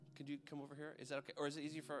could you come over here? Is that okay? Or is it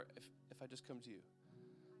easier if I just come to you?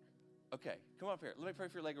 Okay, come up here. Let me pray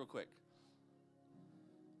for your leg real quick.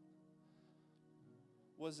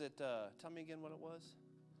 Was it, tell me again what it was?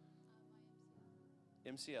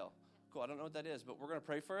 MCL. Cool, I don't know what that is, but we're going to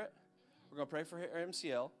pray for it. We're going to pray for her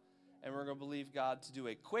MCL, and we're going to believe God to do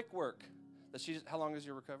a quick work. How long is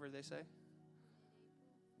your recovery, they say?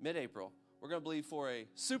 Mid-April. We're going to believe for a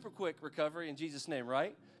super quick recovery in Jesus' name,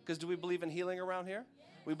 right? Because do we believe in healing around here?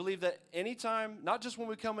 We believe that anytime, not just when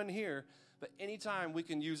we come in here, but anytime we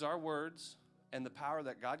can use our words and the power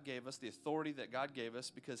that God gave us, the authority that God gave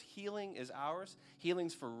us, because healing is ours.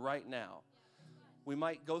 Healing's for right now. We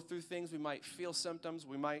might go through things. We might feel symptoms.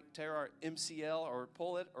 We might tear our MCL or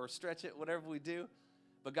pull it or stretch it, whatever we do.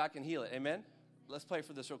 But God can heal it. Amen? Let's pray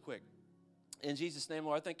for this real quick. In Jesus' name,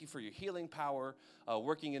 Lord, I thank you for your healing power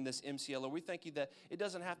working in this MCL. Lord, we thank you that it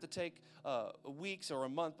doesn't have to take weeks or a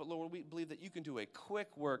month, but Lord, we believe that you can do a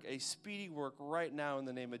quick work, a speedy work right now in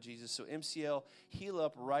the name of Jesus. So MCL, heal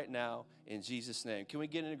up right now in Jesus' name. Can we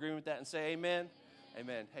get in agreement with that and say amen?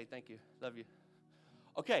 Amen. Hey, thank you. Love you.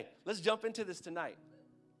 Okay, let's jump into this tonight.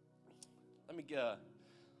 Let me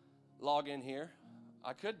log in here.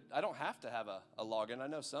 I don't have to have a login. I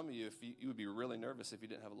know some of you, if you would be really nervous if you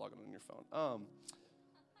didn't have a login on your phone.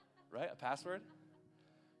 Right? A password?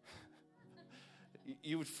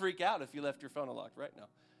 You would freak out if you left your phone unlocked, right? No,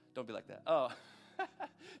 don't be like that. Oh,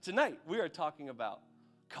 tonight we are talking about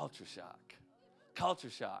culture shock. Culture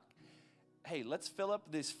shock. Hey, let's fill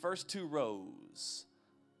up these first 2 rows.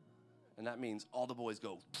 And that means all the boys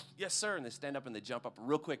go, yes, sir, and they stand up and they jump up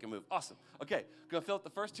real quick and move. Awesome. Okay, going to fill up the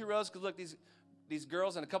first 2 rows because look, these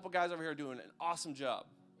girls and a couple guys over here are doing an awesome job.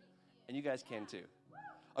 And you guys can too.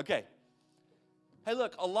 Okay. Hey,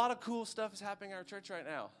 look, a lot of cool stuff is happening in our church right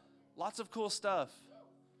now. Lots of cool stuff.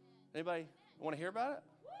 Anybody want to hear about it?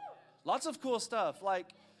 Lots of cool stuff, like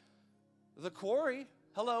the quarry.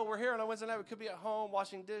 Hello, we're here on a Wednesday night. We could be at home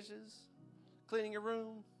washing dishes, cleaning your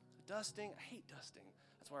room, dusting. I hate dusting.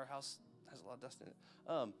 That's why our house has a lot of dust in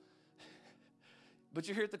it. But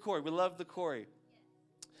you're here at the quarry. We love the quarry.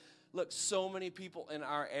 Look, so many people in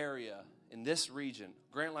our area, in this region,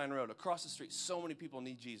 Grant Line Road, across the street, so many people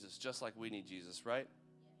need Jesus, just like we need Jesus, right?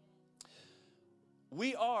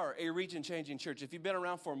 We are a region-changing church. If you've been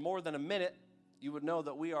around for more than a minute, you would know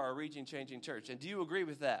that we are a region-changing church. And do you agree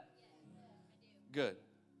with that? Good,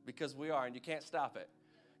 because we are, and you can't stop it.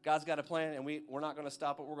 God's got a plan, and we're not going to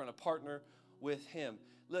stop it. We're going to partner with him.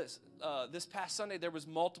 Listen, this past Sunday, there was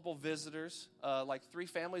multiple visitors, like 3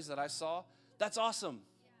 families that I saw. That's awesome.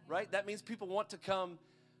 Right? That means people want to come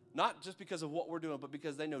not just because of what we're doing, but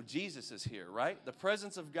because they know Jesus is here, right? The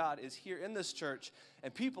presence of God is here in this church,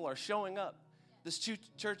 and people are showing up. This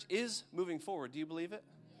church is moving forward. Do you believe it?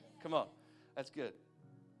 Come on. That's good.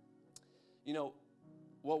 You know,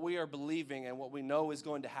 what we are believing and what we know is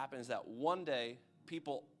going to happen is that one day,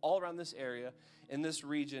 people all around this area, in this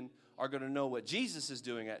region, are going to know what Jesus is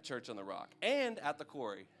doing at Church on the Rock and at the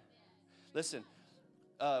quarry. Listen.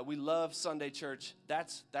 We love Sunday church.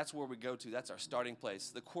 That's where we go to. That's our starting place.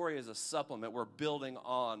 The quarry is a supplement. We're building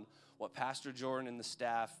on what Pastor Jordan and the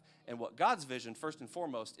staff and what God's vision, first and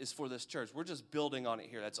foremost, is for this church. We're just building on it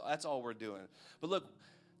here. That's all we're doing. But look,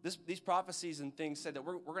 these prophecies and things said that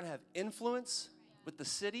we're going to have influence with the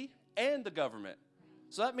city and the government.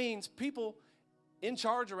 So that means people in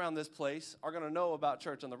charge around this place are going to know about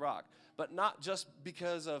Church on the Rock. But not just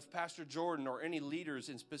because of Pastor Jordan or any leaders,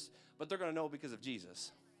 but they're going to know because of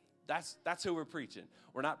Jesus. That's who we're preaching.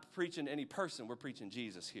 We're not preaching any person. We're preaching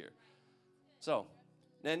Jesus here. So,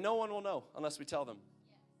 and no one will know unless we tell them.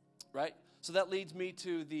 Right? So that leads me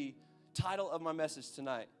to the title of my message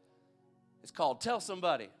tonight. It's called Tell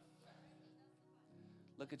Somebody.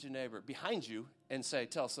 Look at your neighbor behind you and say,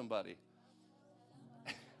 tell somebody.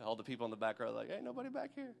 All the people in the back are like, hey, nobody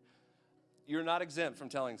back here. You're not exempt from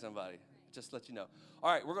telling somebody. Just to let you know.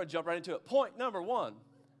 All right, we're going to jump right into it. Point number 1.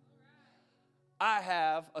 I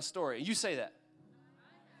have a story. You say that.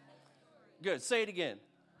 Good. Say it again.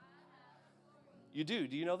 You do.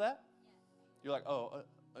 Do you know that? You're like, oh,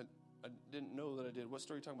 I didn't know that I did. What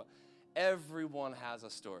story are you talking about? Everyone has a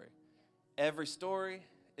story. Every story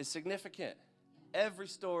is significant. Every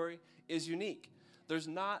story is unique. There's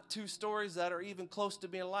not 2 stories that are even close to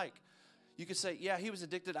being alike. You could say, yeah, he was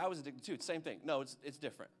addicted, I was addicted too. It's the same thing. No, it's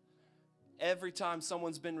different. Every time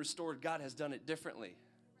someone's been restored, God has done it differently.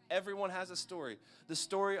 Everyone has a story. The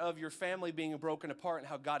story of your family being broken apart and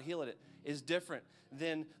how God healed it is different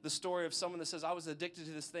than the story of someone that says, I was addicted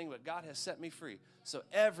to this thing, but God has set me free. So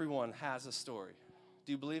everyone has a story.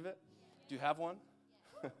 Do you believe it? Do you have one?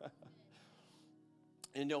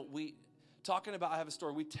 And we talking about I have a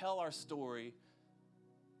story, we tell our story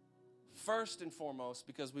First and foremost,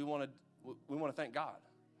 because we want to thank God.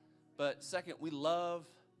 But second, we love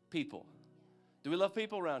people. Do we love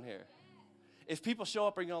people around here? If people show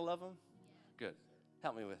up, are you going to love them? Good.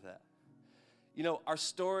 Help me with that. You know, our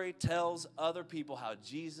story tells other people how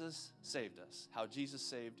Jesus saved us, how Jesus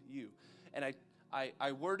saved you. And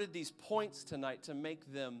I worded these points tonight to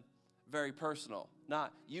make them very personal.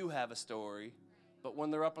 Not you have a story, but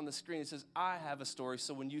when they're up on the screen, it says, I have a story.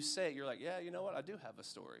 So when you say it, you're like, yeah, you know what? I do have a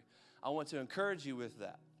story. I want to encourage you with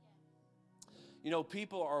that. You know,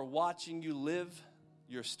 people are watching you live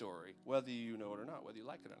your story, whether you know it or not, whether you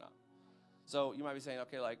like it or not. So you might be saying,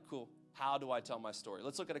 okay, like, cool. How do I tell my story?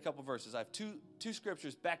 Let's look at a couple verses. I have two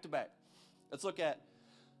scriptures back to back. Let's look at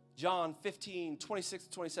John 15, 26 to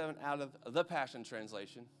 27 out of the Passion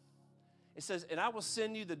Translation. It says, and I will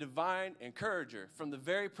send you the divine encourager from the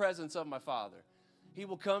very presence of my Father. He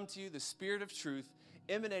will come to you, the Spirit of truth,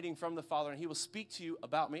 emanating from the Father, and he will speak to you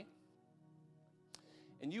about me.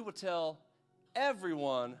 And you will tell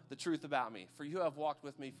everyone the truth about me, for you have walked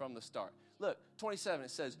with me from the start. Look, 27,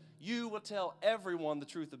 it says, you will tell everyone the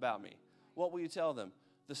truth about me. What will you tell them?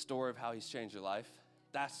 The story of how he's changed your life.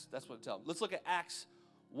 That's what it tells them. Let's look at Acts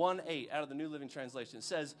 1:8 out of the New Living Translation. It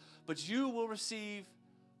says, but you will receive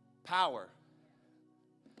power.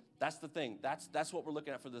 That's the thing. That's what we're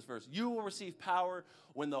looking at for this verse. You will receive power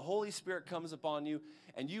when the Holy Spirit comes upon you,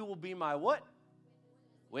 and you will be my what?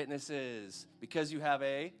 Witnesses. Because you have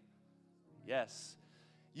a, yes.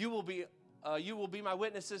 You will be my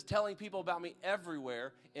witnesses, telling people about me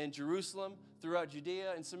everywhere in Jerusalem, throughout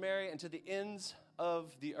Judea and Samaria, and to the ends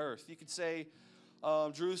of the earth. You could say,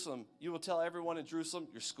 Jerusalem, you will tell everyone in Jerusalem,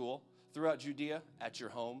 your school, throughout Judea, at your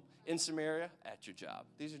home, in Samaria, at your job.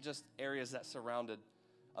 These are just areas that surrounded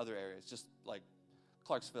other areas, just like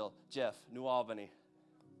Clarksville, Jeff, New Albany.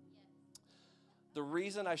 The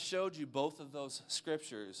reason I showed you both of those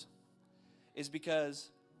scriptures is because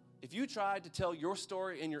if you tried to tell your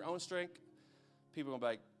story in your own strength, people are going to be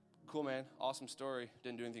like, cool, man, awesome story,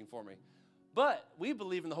 didn't do anything for me. But we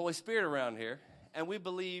believe in the Holy Spirit around here, and we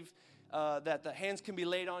believe that the hands can be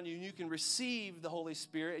laid on you, and you can receive the Holy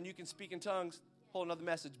Spirit, and you can speak in tongues, whole another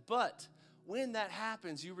message. But when that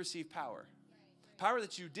happens, you receive power. Power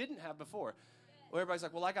that you didn't have before. Well, everybody's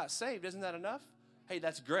like, well, I got saved. Isn't that enough? Hey,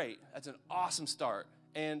 that's great. That's an awesome start.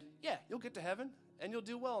 And yeah, you'll get to heaven, and you'll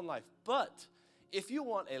do well in life. But if you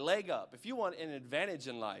want a leg up, if you want an advantage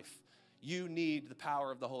in life, you need the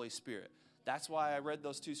power of the Holy Spirit. That's why I read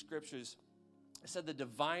those two scriptures. It said the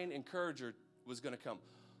divine encourager was going to come.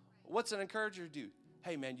 What's an encourager do?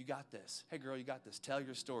 Hey, man, you got this. Hey, girl, you got this. Tell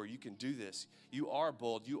your story. You can do this. You are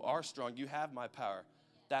bold. You are strong. You have my power.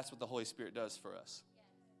 That's what the Holy Spirit does for us.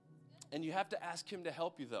 And you have to ask him to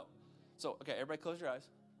help you, though. So, okay, everybody close your eyes.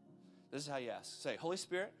 This is how you ask. Say, Holy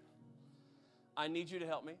Spirit, I need you to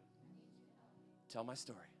help me tell my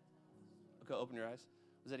story. Okay, open your eyes.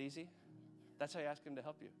 Was that easy? That's how you ask him to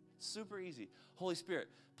help you. Super easy. Holy Spirit,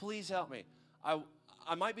 please help me.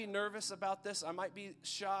 I might be nervous about this. I might be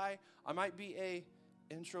shy. I might be a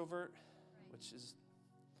introvert, which is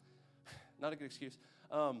not a good excuse.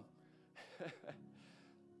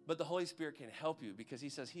 But the Holy Spirit can help you because he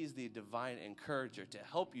says he's the divine encourager to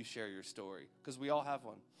help you share your story, because we all have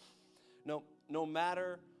one. No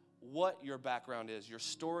matter what your background is, your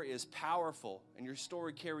story is powerful, and your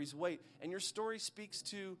story carries weight, and your story speaks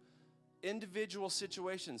to individual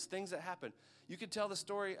situations, things that happen. You could tell the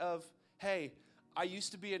story of, hey, I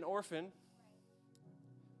used to be an orphan.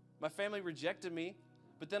 My family rejected me,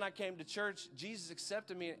 but then I came to church. Jesus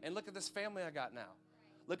accepted me, and look at this family I got now.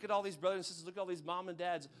 Look at all these brothers and sisters. Look at all these mom and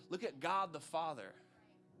dads. Look at God the Father.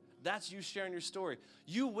 That's you sharing your story.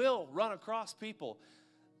 You will run across people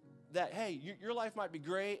that, hey, your life might be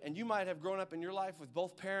great, and you might have grown up in your life with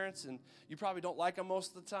both parents, and you probably don't like them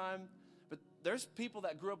most of the time. But there's people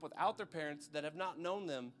that grew up without their parents that have not known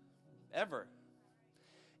them ever.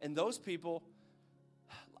 And those people,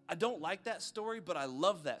 I don't like that story, but I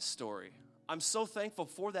love that story. I'm so thankful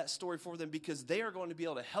for that story for them, because they are going to be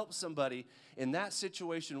able to help somebody in that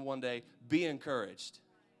situation one day be encouraged.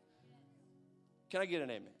 Can I get an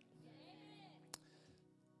amen?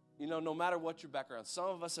 You know, no matter what your background, some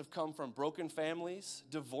of us have come from broken families,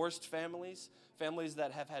 divorced families, families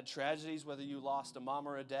that have had tragedies, whether you lost a mom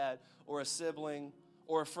or a dad or a sibling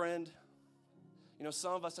or a friend. You know,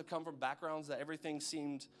 some of us have come from backgrounds that everything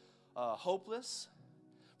seemed hopeless.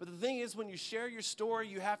 But the thing is, when you share your story,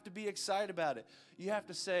 you have to be excited about it. You have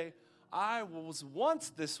to say, I was once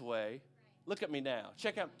this way. Look at me now.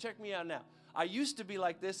 Check me out now. I used to be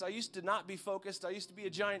like this. I used to not be focused. I used to be a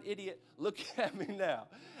giant idiot. Look at me now.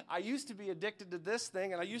 I used to be addicted to this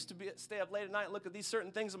thing, and I used to stay up late at night and look at these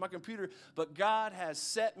certain things on my computer, but God has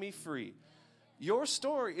set me free. Your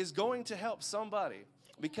story is going to help somebody,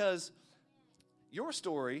 because your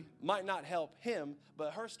story might not help him,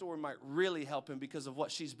 but her story might really help him because of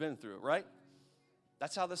what she's been through, right?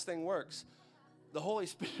 That's how this thing works. The Holy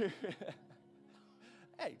Spirit,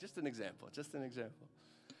 hey, just an example.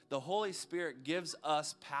 The Holy Spirit gives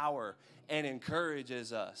us power and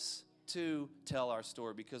encourages us to tell our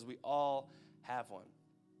story because we all have one.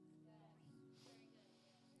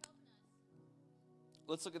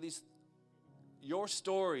 Let's look at these. Your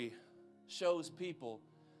story shows people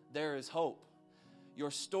there is hope.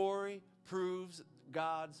 Your story proves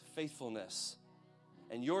God's faithfulness.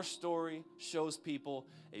 And your story shows people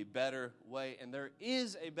a better way. And there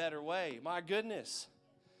is a better way. My goodness.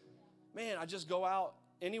 Man, I just go out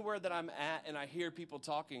anywhere that I'm at and I hear people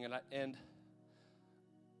talking and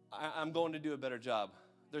I'm going to do a better job.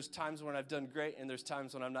 There's times when I've done great and there's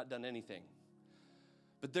times when I've not done anything.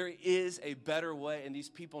 But there is a better way, and these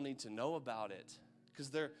people need to know about it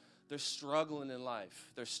because they're struggling in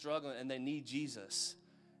life. They're struggling and they need Jesus.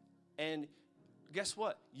 And guess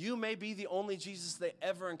what? You may be the only Jesus they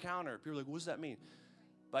ever encounter. People are like, what does that mean?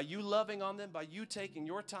 By you loving on them, by you taking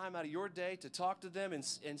your time out of your day to talk to them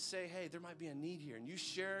and say, hey, there might be a need here. And you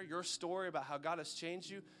share your story about how God has changed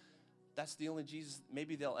you. That's the only Jesus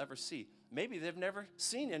maybe they'll ever see. Maybe they've never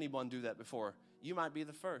seen anyone do that before. You might be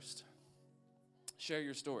the first. Share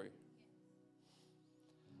your story.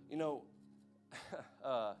 You know,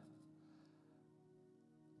 I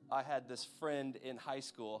had this friend in high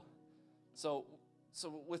school. So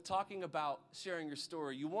with talking about sharing your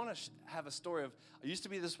story, you want to have a story of, I used to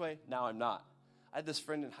be this way, now I'm not. I had this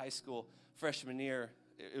friend in high school, freshman year.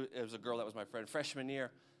 It was a girl that was my friend. Freshman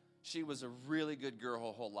year, she was a really good girl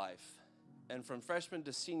her whole life. And from freshman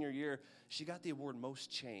to senior year, she got the award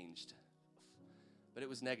Most Changed. But it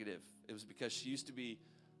was negative. It was because she used to be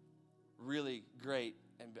really great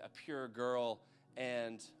and a pure girl,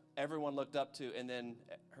 and everyone looked up to, and then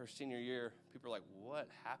her senior year, people were like, what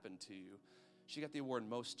happened to you? She got the award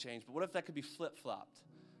Most Changed. But what if that could be flip-flopped?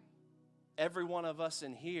 Every one of us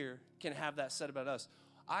in here can have that said about us.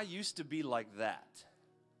 I used to be like that.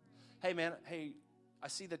 Hey, man, I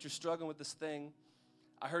see that you're struggling with this thing.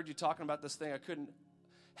 I heard you talking about this thing. I couldn't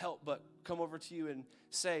help but come over to you and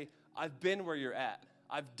say, I've been where you're at.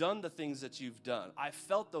 I've done the things that you've done. I've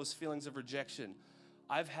felt those feelings of rejection.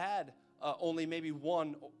 I've had only maybe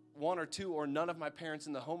one or two or none of my parents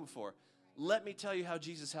in the home before. Let me tell you how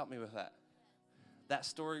Jesus helped me with that. That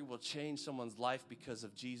story will change someone's life because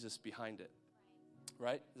of Jesus behind it.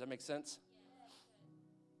 Right? Does that make sense?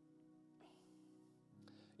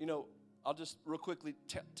 You know, I'll just real quickly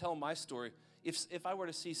tell my story. If I were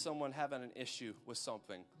to see someone having an issue with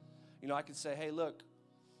something, you know, I could say, hey, look,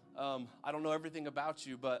 I don't know everything about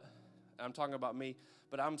you, but I'm talking about me,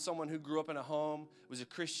 but I'm someone who grew up in a home, it was a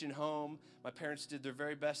Christian home. My parents did their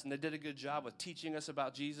very best, and they did a good job with teaching us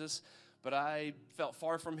about Jesus, but I felt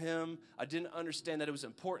far from him. I didn't understand that it was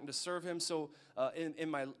important to serve him, so in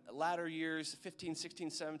my latter years, 15,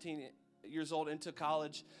 16, 17 years old, into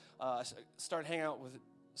college, I started hanging out with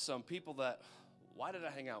some people that, why did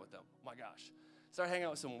I hang out with them? Oh my gosh. Started hanging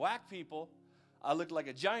out with some whack people. I looked like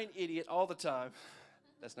a giant idiot all the time.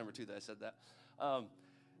 That's number 2 that I said that.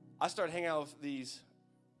 I started hanging out with these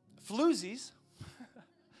floozies.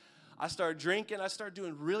 I started drinking. I started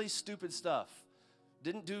doing really stupid stuff.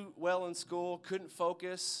 Didn't do well in school. Couldn't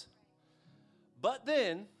focus. But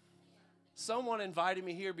then someone invited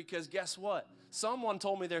me here because guess what? Someone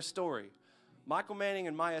told me their story. Michael Manning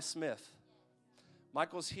and Maya Smith.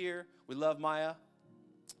 Michael's here. We love Maya.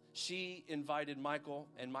 She invited Michael,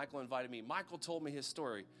 and Michael invited me. Michael told me his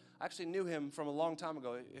story. I actually knew him from a long time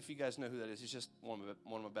ago. If you guys know who that is, he's just one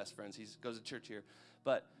of my best friends. He goes to church here.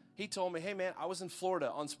 But he told me, hey, man, I was in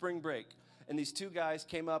Florida on spring break, and these 2 guys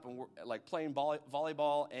came up and were like playing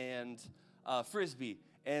volleyball and Frisbee.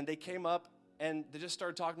 And they came up, and they just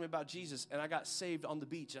started talking to me about Jesus, and I got saved on the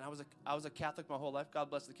beach. And I was a Catholic my whole life. God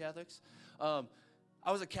bless the Catholics.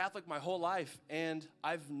 I was a Catholic my whole life, and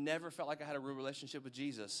I've never felt like I had a real relationship with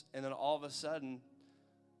Jesus. And then all of a sudden,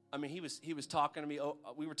 I mean, he was talking to me.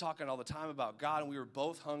 We were talking all the time about God, and we were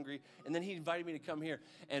both hungry. And then he invited me to come here.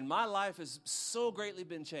 And my life has so greatly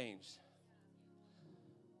been changed.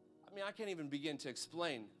 I mean, I can't even begin to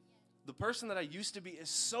explain. The person that I used to be is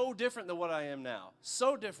so different than what I am now.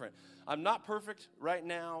 So different. I'm not perfect right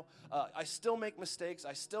now. I still make mistakes.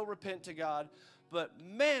 I still repent to God. But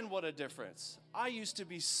man, what a difference. I used to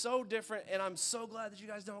be so different, and I'm so glad that you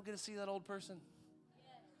guys don't get to see that old person.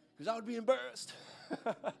 because I would be embarrassed.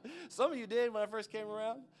 Some of you did when I first came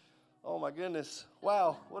around. Oh, my goodness.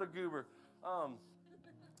 Wow, what a goober.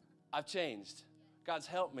 I've changed. God's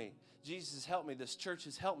helped me. Jesus has helped me. This church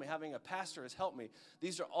has helped me. Having a pastor has helped me.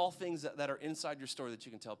 These are all things that are inside your story that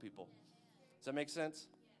you can tell people. Does that make sense?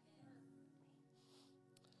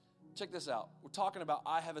 Check this out. We're talking about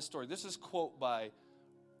I have a story. This is a quote by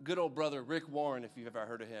good old brother Rick Warren, if you've ever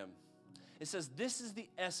heard of him. It says, this is the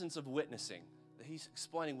essence of witnessing. He's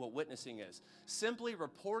explaining what witnessing is. Simply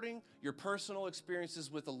reporting your personal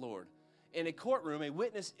experiences with the Lord. In a courtroom, a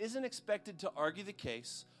witness isn't expected to argue the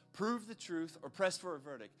case, prove the truth, or press for a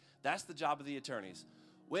verdict. That's the job of the attorneys.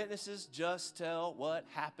 Witnesses just tell what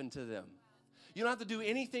happened to them. You don't have to do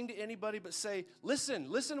anything to anybody but say, listen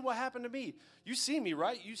to what happened to me. You see me,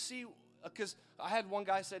 right? You see, because I had one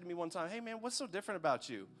guy say to me one time, hey, man, what's so different about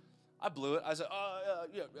you? I blew it. I said,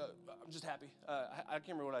 I'm just happy. I can't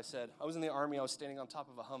remember what I said. I was in the Army. I was standing on top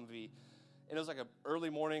of a Humvee, and it was like an early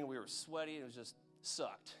morning. We were sweaty. It was just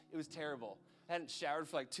sucked. It was terrible. I hadn't showered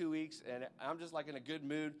for like 2 weeks, and I'm just like in a good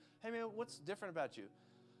mood. Hey, man, what's different about you?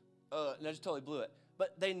 And I just totally blew it.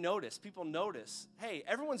 But they notice. People notice. Hey,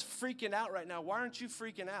 everyone's freaking out right now. Why aren't you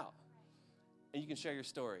freaking out? And you can share your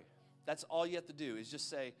story. That's all you have to do is just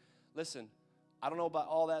say, listen, I don't know about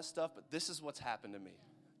all that stuff, but this is what's happened to me.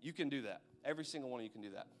 You can do that. Every single one of you can do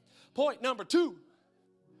that. Point number 2.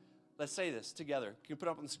 Let's say this together. Can you put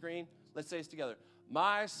it up on the screen? Let's say this together.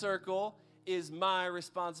 My circle is my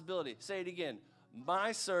responsibility. Say it again.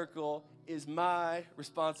 My circle is my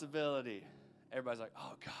responsibility. Everybody's like,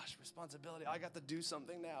 oh, gosh, responsibility. I got to do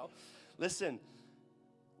something now. Listen,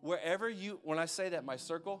 when I say that, my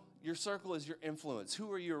circle, your circle is your influence.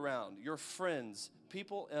 Who are you around? Your friends,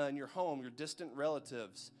 people in your home, your distant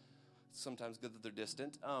relatives. Sometimes good that they're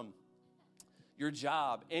distant. Your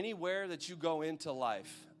job, anywhere that you go into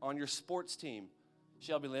life, on your sports team.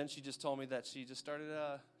 Shelby Lynn, she just told me that she just started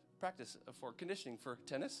practice for conditioning for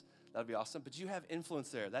tennis. That'd be awesome. But you have influence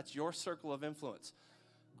there. That's your circle of influence.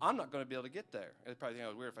 I'm not going to be able to get there. They probably think I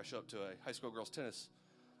was weird if I show up to a high school girls tennis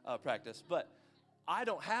practice. But I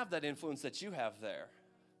don't have that influence that you have there.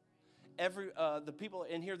 The people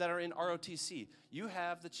in here that are in ROTC, you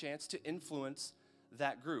have the chance to influence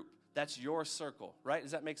that group. That's your circle, right?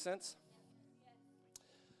 Does that make sense?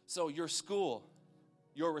 So your school,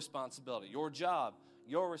 your responsibility. Your job,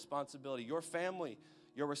 your responsibility. Your family,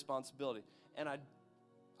 your responsibility. And I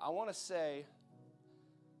want to say,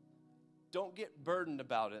 don't get burdened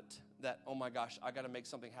about it that, oh my gosh, I got to make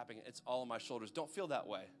something happen. It's all on my shoulders. Don't feel that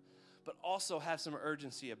way. But also have some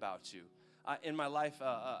urgency about you. In my life,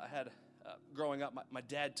 I had... growing up, my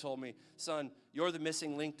dad told me, son, you're the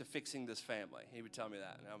missing link to fixing this family. He would tell me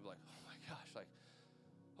that. And I was like, oh my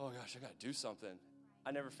gosh, I got to do something.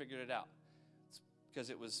 I never figured it out. It's because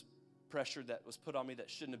it was pressure that was put on me that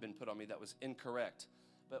shouldn't have been put on me, that was incorrect.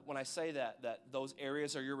 But when I say that those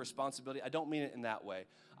areas are your responsibility, I don't mean it in that way.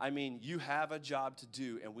 I mean, you have a job to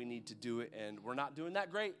do, and we need to do it, and we're not doing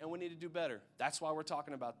that great, and we need to do better. That's why we're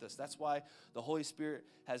talking about this. That's why the Holy Spirit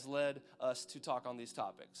has led us to talk on these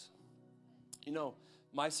topics. You know,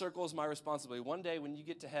 my circle is my responsibility. One day when you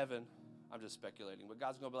get to heaven, I'm just speculating, but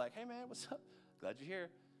God's going to be like, hey, man, what's up? Glad you're here.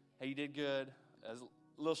 Hey, you did good. I was a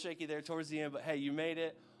little shaky there towards the end, but hey, you made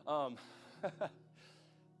it.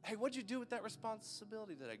 Hey, what'd you do with that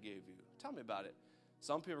responsibility that I gave you? Tell me about it.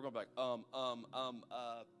 Some people are going to be like,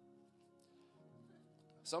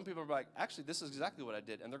 Some people are like, actually, this is exactly what I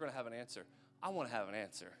did, and they're going to have an answer. I want to have an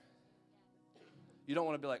answer. You don't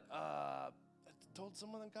want to be like, I told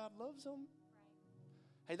someone that God loves them.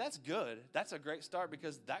 Hey, that's good. That's a great start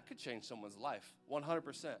because that could change someone's life,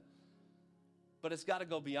 100%. But it's got to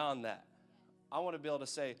go beyond that. I want to be able to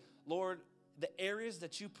say, Lord, the areas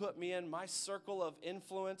that you put me in, my circle of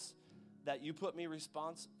influence that you put me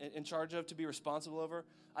in charge of to be responsible over,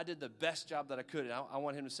 I did the best job that I could. And I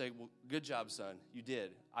want him to say, well, good job, son. You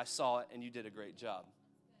did. I saw it, and you did a great job.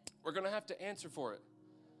 We're going to have to answer for it.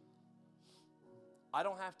 I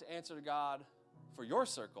don't have to answer to God for your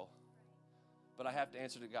circle, but I have to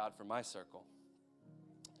answer to God for my circle.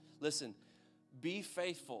 Listen, be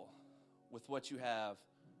faithful with what you have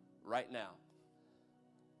right now.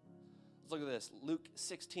 Let's look at this. Luke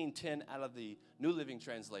 16:10 out of the New Living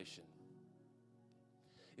Translation.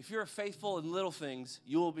 If you're faithful in little things,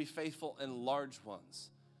 you will be faithful in large ones.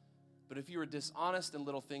 But if you are dishonest in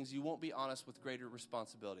little things, you won't be honest with greater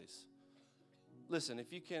responsibilities. Listen,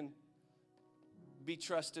 if you can be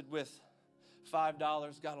trusted with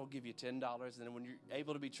 $5, God will give you $10. And then when you're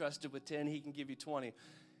able to be trusted with 10, he can give you 20.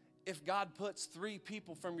 If God puts 3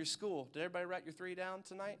 people from your school, did everybody write your 3 down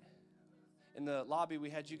tonight? In the lobby, we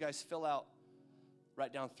had you guys fill out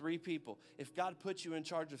Write down 3 people. If God puts you in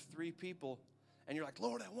charge of 3 people, and you're like,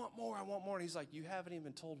 Lord, I want more. And he's like, you haven't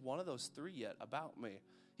even told one of those 3 yet about me.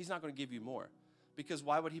 He's not going to give you more. Because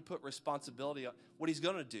why would he put responsibility on? What he's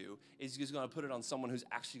going to do is he's going to put it on someone who's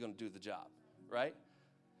actually going to do the job, right?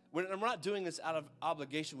 We're not doing this out of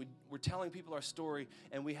obligation. We're telling people our story,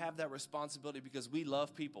 and we have that responsibility because we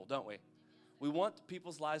love people, don't we? We want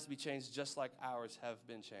people's lives to be changed just like ours have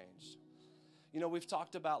been changed. You know, we've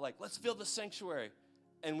talked about, like, let's fill the sanctuary,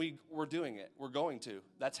 and we're doing it. We're going to.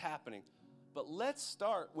 That's happening. But let's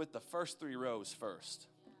start with the first 3 rows first.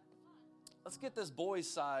 Let's get this boys'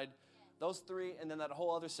 side, those 3, and then that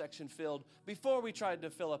whole other section filled before we tried to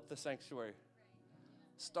fill up the sanctuary.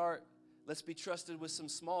 Let's be trusted with some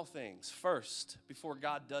small things first before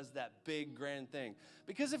God does that big, grand thing.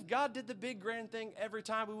 Because if God did the big, grand thing every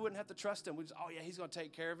time, we wouldn't have to trust him. We'd just, oh, yeah, he's going to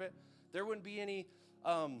take care of it. There wouldn't be any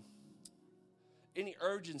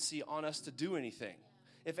urgency on us to do anything.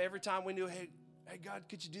 If every time we knew, hey, God,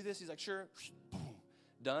 could you do this? He's like, sure. Boom,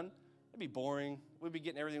 done. It'd be boring. We'd be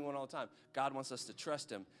getting everything going all the time. God wants us to trust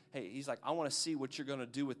him. Hey, he's like, I want to see what you're going to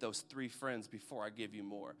do with those 3 friends before I give you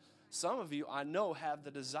more. Some of you, I know, have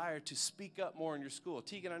the desire to speak up more in your school.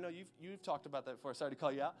 Tegan, I know you've talked about that before. Sorry to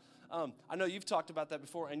call you out. I know you've talked about that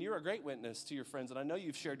before, and you're a great witness to your friends, and I know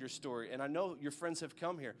you've shared your story, and I know your friends have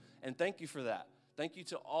come here, and thank you for that. Thank you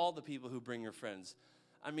to all the people who bring your friends.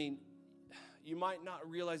 I mean, you might not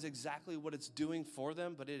realize exactly what it's doing for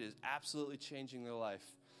them, but it is absolutely changing their life.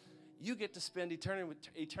 You get to spend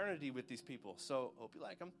eternity with these people, so hope you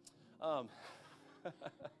like them.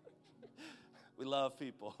 We love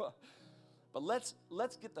people. But let's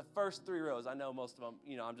get the first 3 rows. I know most of them,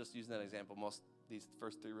 you know, I'm just using that example. Most these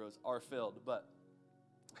first 3 rows are filled. But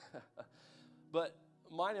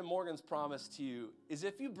mine and Morgan's promise to you is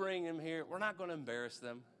if you bring them here, we're not going to embarrass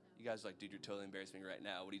them. You guys are like, dude, you're totally embarrassing me right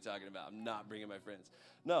now. What are you talking about? I'm not bringing my friends.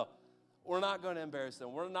 No, we're not going to embarrass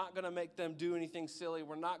them. We're not going to make them do anything silly.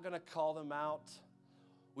 We're not going to call them out.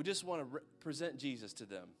 We just want to present Jesus to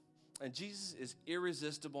them. And Jesus is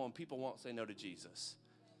irresistible, and people won't say no to Jesus.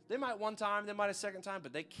 They might one time, they might a second time,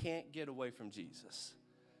 but they can't get away from Jesus.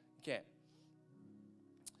 You can't.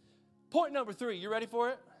 Point number 3, you ready for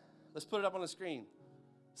it? Let's put it up on the screen.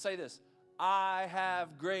 Say this. I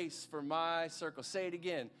have grace for my circle. Say it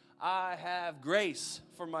again. I have grace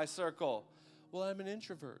for my circle. Well, I'm an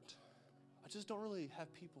introvert. I just don't really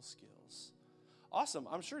have people skills. Awesome.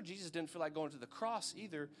 I'm sure Jesus didn't feel like going to the cross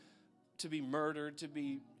either to be murdered, to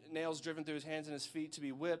be nails driven through his hands and his feet, to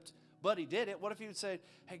be whipped. But he did it. What if he would say,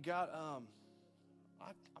 hey, God, I'm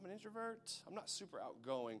an introvert. I'm not super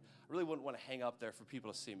outgoing. I really wouldn't want to hang up there for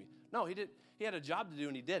people to see me. No, he did. He had a job to do,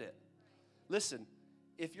 and he did it. Listen,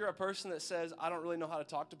 if you're a person that says, I don't really know how to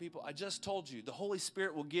talk to people, I just told you, the Holy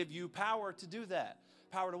Spirit will give you power to do that.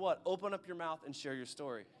 Power to what? Open up your mouth and share your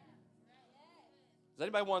story. Does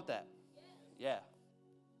anybody want that? Yeah.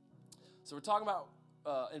 So we're talking about,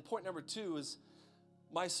 and point number 2 is,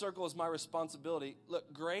 my circle is my responsibility.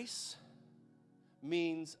 Look, grace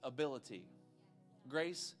means ability.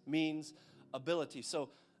 Grace means ability. So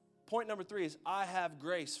point number 3 is I have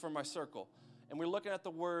grace for my circle. And we're looking at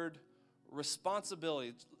the word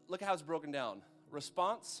responsibility. Look at how it's broken down.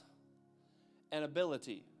 Response and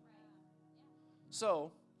ability.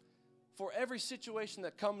 So for every situation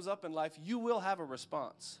that comes up in life, you will have a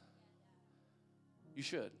response. You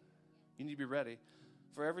should. You need to be ready.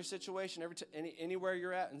 For every situation, anywhere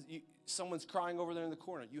you're at, and someone's crying over there in the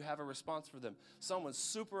corner, you have a response for them. Someone's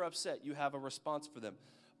super upset, you have a response for them.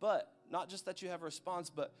 But not just that you have a response,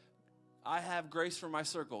 but I have grace for my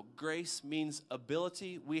circle. Grace means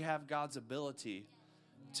ability. We have God's ability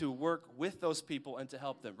to work with those people and to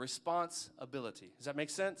help them. Responsibility. Does that make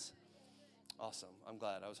sense? Awesome. I'm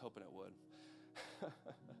glad. I was hoping it would.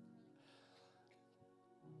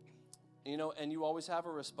 You know, and you always have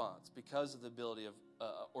a response because of the ability of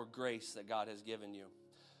or grace that God has given you.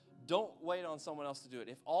 Don't wait on someone else to do it.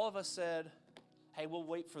 If all of us said, hey, we'll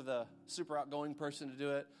wait for the super outgoing person to do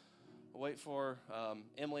it, we'll wait for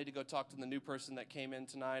Emily to go talk to the new person that came in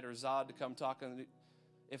tonight, or Zod to come talk.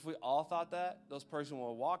 If we all thought that, those person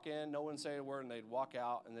will walk in, no one say a word, and they'd walk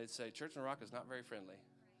out, and they'd say, Church on the Rock is not very friendly.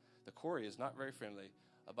 The Quarry is not very friendly.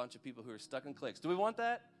 A bunch of people who are stuck in cliques. Do we want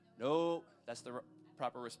that? No, that's the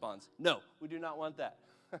proper response. No, we do not want that.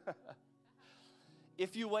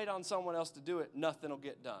 If you wait on someone else to do it, nothing will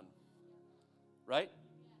get done. Right?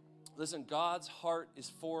 Listen, God's heart is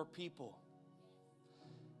for people.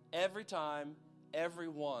 Every time,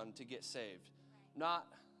 everyone to get saved. Not,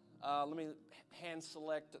 let me hand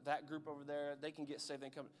select that group over there. They can get saved. They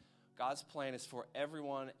can come. God's plan is for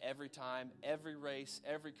everyone, every time, every race,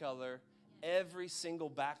 every color, every single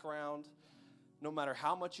background. no matter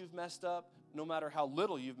how much you've messed up, no matter how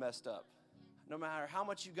little you've messed up, no matter how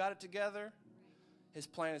much you got it together, his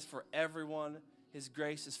plan is for everyone. His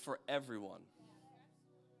grace is for everyone.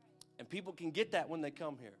 And people can get that when they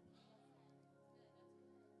come here.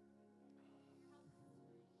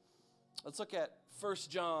 Let's look at 1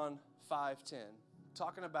 John 5:10.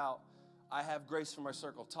 Talking about, I have grace for my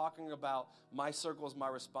circle. Talking about my circle is my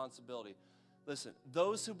responsibility. Listen,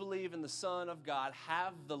 those who believe in the Son of God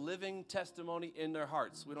have the living testimony in their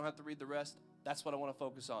hearts. We don't have to read the rest. That's what I want to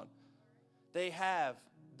focus on. They have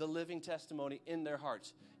the living testimony in their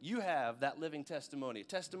hearts. You have that living testimony.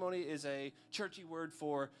 Testimony is a churchy word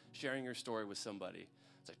for sharing your story with somebody.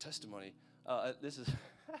 It's like testimony. This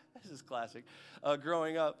is classic.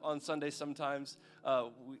 Growing up on Sundays, sometimes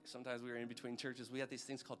we were in between churches. We had these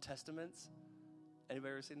things called testaments.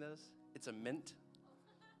 Anybody ever seen those? It's a mint,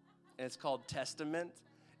 and it's called testament.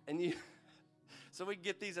 And so we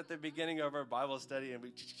get these at the beginning of our Bible study, and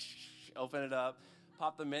we open it up,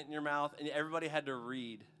 pop the mint in your mouth, and everybody had to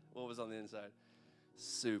read what was on the inside.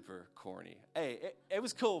 Super corny. Hey, it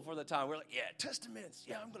was cool for the time. We're like, yeah, testaments.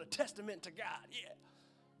 Yeah, I'm going to testament to God. Yeah.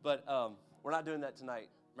 But we're not doing that tonight.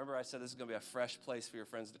 Remember I said this is going to be a fresh place for your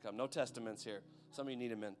friends to come. No testaments here. Some of you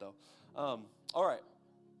need a mint, though. All right.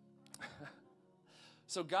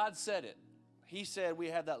 So God said it. He said we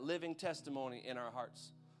have that living testimony in our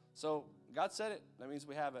hearts. So God said it. That means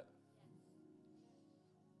we have it.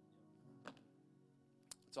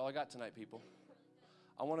 That's all I got tonight, people.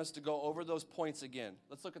 I want us to go over those points again.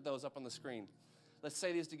 Let's look at those up on the screen. Let's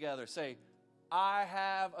say these together. Say, I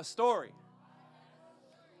have a story.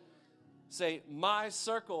 Say, my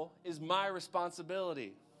circle is my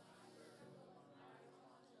responsibility.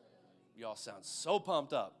 Y'all sound so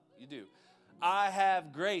pumped up. You do. I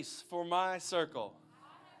have grace for my circle.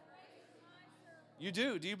 You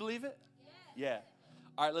do. Do you believe it? Yeah.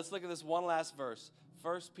 All right, let's look at this one last verse.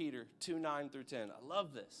 1 Peter 2:9-10. I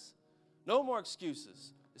love this. No more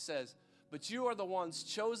excuses. It says, but you are the ones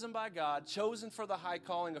chosen by God, chosen for the high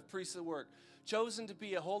calling of priestly work, chosen to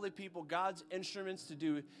be a holy people, God's instruments to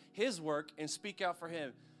do his work and speak out for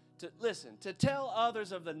him. To tell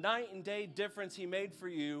others of the night and day difference he made for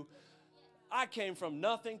you. I came from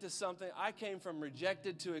nothing to something. I came from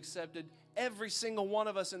rejected to accepted. Every single one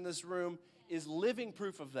of us in this room is living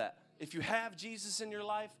proof of that. If you have Jesus in your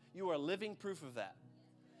life, you are living proof of that.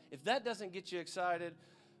 If that doesn't get you excited,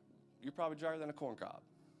 you're probably drier than a corn cob.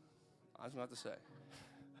 I was about to say.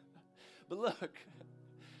 But look,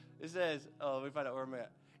 it says, let me find out where I'm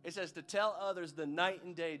at. It says to tell others the night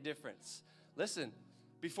and day difference. Listen,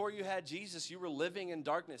 before you had Jesus, you were living in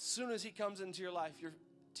darkness. As soon as he comes into your life,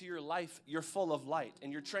 you're full of light,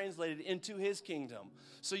 and you're translated into his kingdom.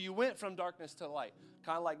 So you went from darkness to light,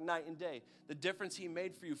 kind of like night and day. The difference he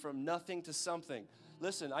made for you from nothing to something.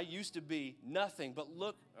 Listen, I used to be nothing, but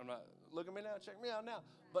look at me now, check me out now.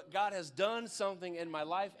 But God has done something in my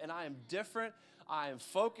life, and I am different. I am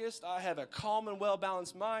focused. I have a calm and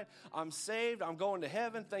well-balanced mind. I'm saved. I'm going to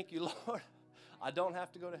heaven. Thank you, Lord. I don't have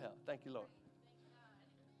to go to hell. Thank you, Lord.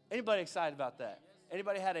 Anybody excited about that?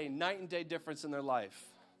 Anybody had a night and day difference in their life?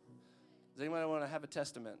 Does anybody want to have a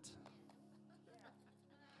testament?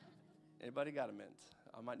 Anybody got a mint?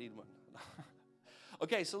 I might need one.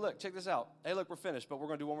 Okay, so look, check this out. Hey, look, we're finished, but we're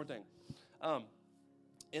going to do one more thing.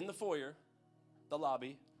 In the foyer, the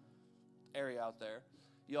lobby area out there,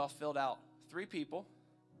 you all filled out 3 people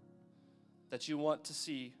that you want to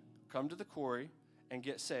see come to the quarry and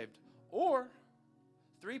get saved. Or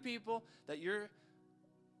 3 people that you're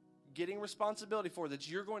getting responsibility for, that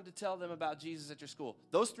you're going to tell them about Jesus at your school.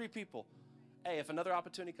 Those 3 people, hey, if another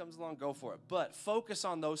opportunity comes along, go for it. But focus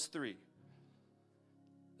on those 3.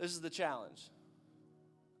 This is the challenge.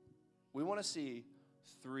 We want to see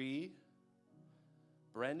 3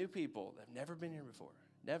 brand new people that have never been here before.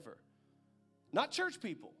 Never. Not church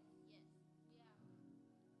people.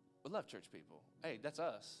 We love church people. Hey, that's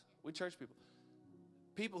us. We church people.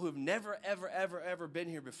 People who've never, ever, ever, ever been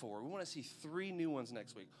here before. We want to see 3 new ones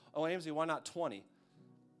next week. Oh, Amzi, why not 20?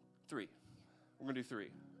 3. We're going to do 3.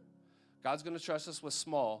 God's going to trust us with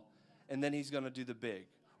small, and then he's going to do the big.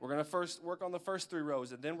 We're going to first work on the first 3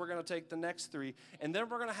 rows, and then we're going to take the next 3, and then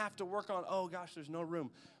we're going to have to work on, oh, gosh, there's no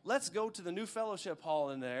room. Let's go to the new fellowship hall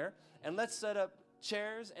in there, and let's set up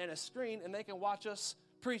chairs and a screen, and they can watch us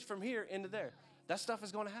preach from here into there. That stuff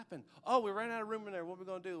is going to happen. Oh, we ran out of room in there. What are we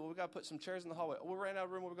going to do? Well, we got to put some chairs in the hallway. Oh, we ran out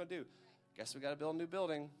of room. What are we going to do? Guess we got to build a new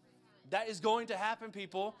building. That is going to happen,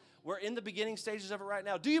 people. We're in the beginning stages of it right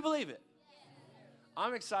now. Do you believe it?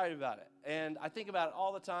 I'm excited about it. And I think about it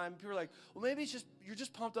all the time. People are like, well, maybe it's just you're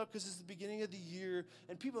just pumped up because it's the beginning of the year,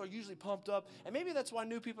 and people are usually pumped up. And maybe that's why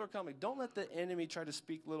new people are coming. Don't let the enemy try to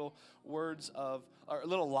speak little words or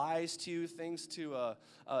little lies to you, things to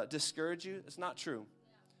discourage you. It's not true.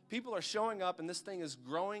 People are showing up, and this thing is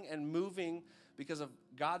growing and moving because of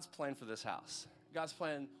God's plan for this house. God's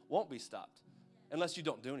plan won't be stopped unless you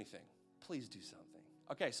don't do anything. Please do something.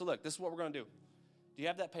 Okay, so look, this is what we're going to do. Do you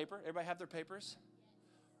have that paper? Everybody have their papers?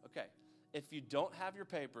 Okay. If you don't have your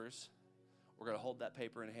papers, we're going to hold that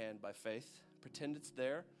paper in hand by faith. Pretend it's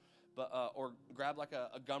there. Or grab like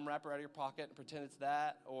a gum wrapper out of your pocket and pretend it's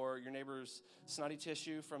that. Or your neighbor's snotty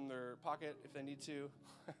tissue from their pocket if they need to.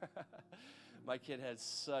 My kid had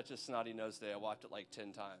such a snotty nose today. I watched it like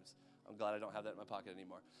 10 times. I'm glad I don't have that in my pocket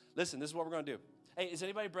anymore. Listen, this is what we're going to do. Hey, is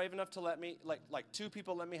anybody brave enough to let me, like 2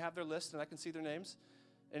 people let me have their list and I can see their names?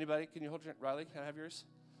 Anybody? Can you hold your, Riley, can I have yours?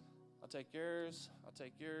 I'll take yours. I'll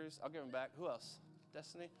take yours. I'll give them back. Who else?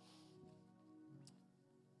 Destiny?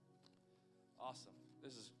 Awesome.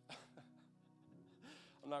 This is,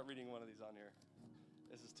 I'm not reading one of these on here.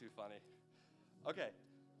 This is too funny. Okay.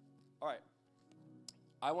 All right.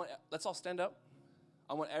 Let's all stand up.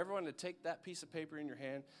 I want everyone to take that piece of paper in your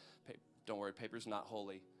hand. Don't worry, paper's not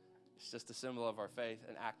holy. It's just a symbol of our faith,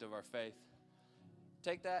 an act of our faith.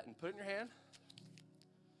 Take that and put it in your hand.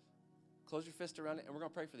 Close your fist around it, and we're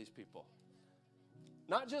going to pray for these people.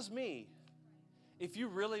 Not just me. If you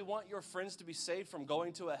really want your friends to be saved from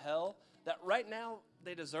going to a hell that right now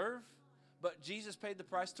they deserve, but Jesus paid the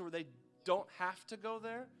price to where they don't have to go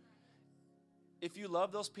there. If you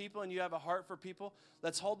love those people and you have a heart for people,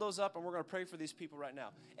 let's hold those up, and we're going to pray for these people right now.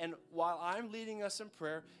 And while I'm leading us in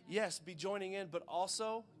prayer, yes, be joining in, but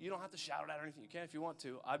also you don't have to shout it out or anything. You can if you want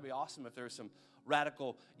to. I'd be awesome if there were some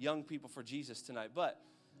radical young people for Jesus tonight. But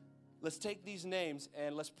let's take these names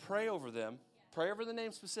and let's pray over them. Pray over the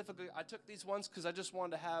names specifically. I took these ones because I just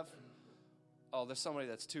wanted to have, there's somebody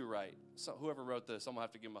that's 2 right. So whoever wrote this, I'm going to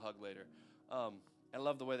have to give them a hug later. I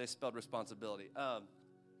love the way they spelled responsibility.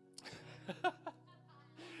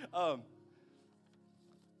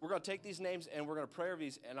 We're going to take these names and we're going to pray over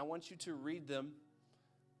these, and I want you to read them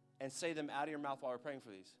and say them out of your mouth while we're praying for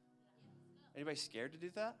these. Anybody scared to do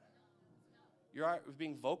that? You're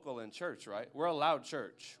being vocal in church, right? We're a loud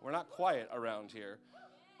church. We're not quiet around here.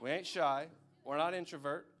 We ain't shy. We're not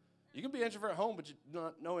introvert. You can be introvert at home, but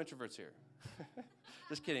no introverts here.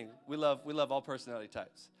 Just kidding. We love all personality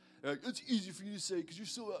types. They're like, it's easy for you to say because you're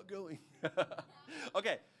so outgoing.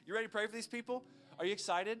 Okay, you ready to pray for these people? Are you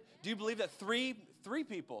excited? Do you believe that three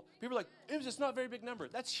people are like, it's just not a very big number.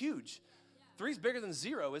 That's huge. 3 is bigger than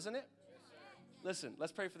 0, isn't it? Listen,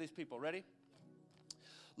 let's pray for these people. Ready?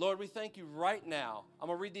 Lord, we thank you right now. I'm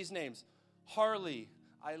going to read these names. Harley,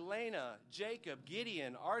 Elena, Jacob,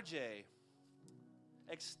 Gideon, RJ,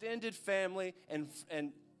 extended family, and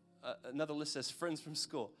another list says friends from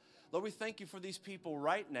school. Lord, we thank you for these people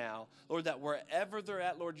right now. Lord, that wherever they're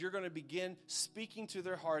at, Lord, you're going to begin speaking to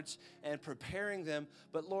their hearts and preparing them.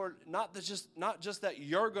 But Lord, not just that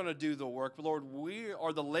you're going to do the work, but Lord, we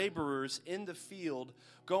are the laborers in the field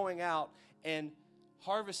going out and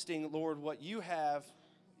harvesting, Lord, what you have.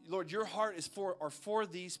 Lord, your heart is for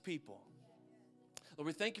these people. Lord,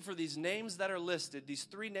 we thank you for these names that are listed, these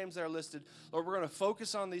 3 names that are listed. Lord, we're going to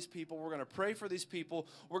focus on these people. We're going to pray for these people.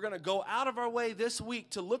 We're going to go out of our way this week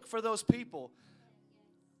to look for those people.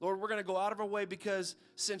 Lord, we're going to go out of our way because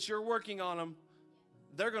since you're working on them,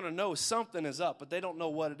 they're going to know something is up, but they don't know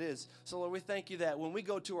what it is. So, Lord, we thank you that when we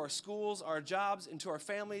go to our schools, our jobs, and to our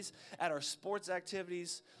families, at our sports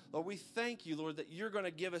activities, Lord, we thank you, Lord, that you're going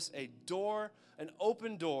to give us an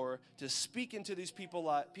open door to speak into these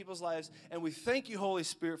people's lives. And we thank you, Holy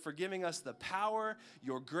Spirit, for giving us the power,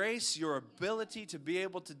 your grace, your ability to be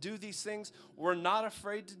able to do these things. We're not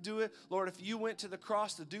afraid to do it. Lord, if you went to the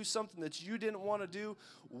cross to do something that you didn't want to do,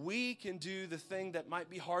 we can do the thing that might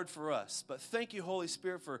be hard for us. But thank you, Holy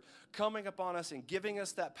Spirit, for coming upon us and giving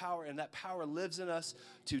us that power, and that power lives in us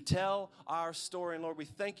to tell our story. And Lord, we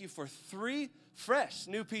thank you for 3 fresh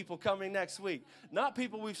new people coming next week. Not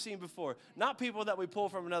people we've seen before, not people that we pull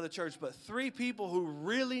from another church, but 3 people who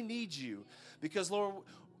really need you. Because, Lord,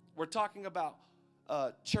 we're talking about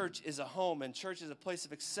church is a home, and church is a place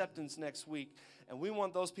of acceptance next week. And we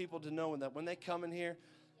want those people to know that when they come in here,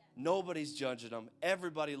 nobody's judging them.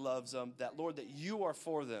 Everybody loves them. That, Lord, that you are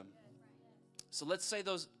for them. So let's say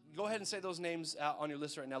those, go ahead and say those names out on your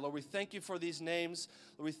list right now. Lord, we thank you for these names.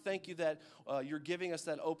 Lord, we thank you that you're giving us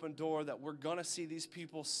that open door, that we're going to see these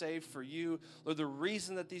people saved for you. Lord, the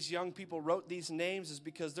reason that these young people wrote these names is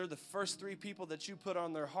because they're the first 3 people that you put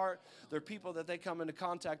on their heart. They're people that they come into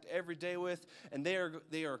contact every day with, and they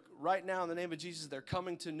are right now, in the name of Jesus, they're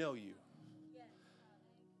coming to know you.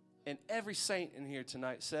 And every saint in here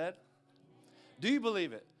tonight said, do you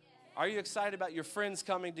believe it? Are you excited about your friends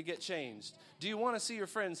coming to get changed? Do you want to see your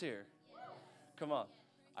friends here? Come on.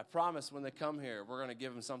 I promise when they come here, we're going to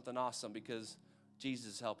give them something awesome because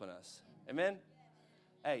Jesus is helping us. Amen?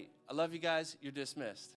 Hey, I love you guys. You're dismissed.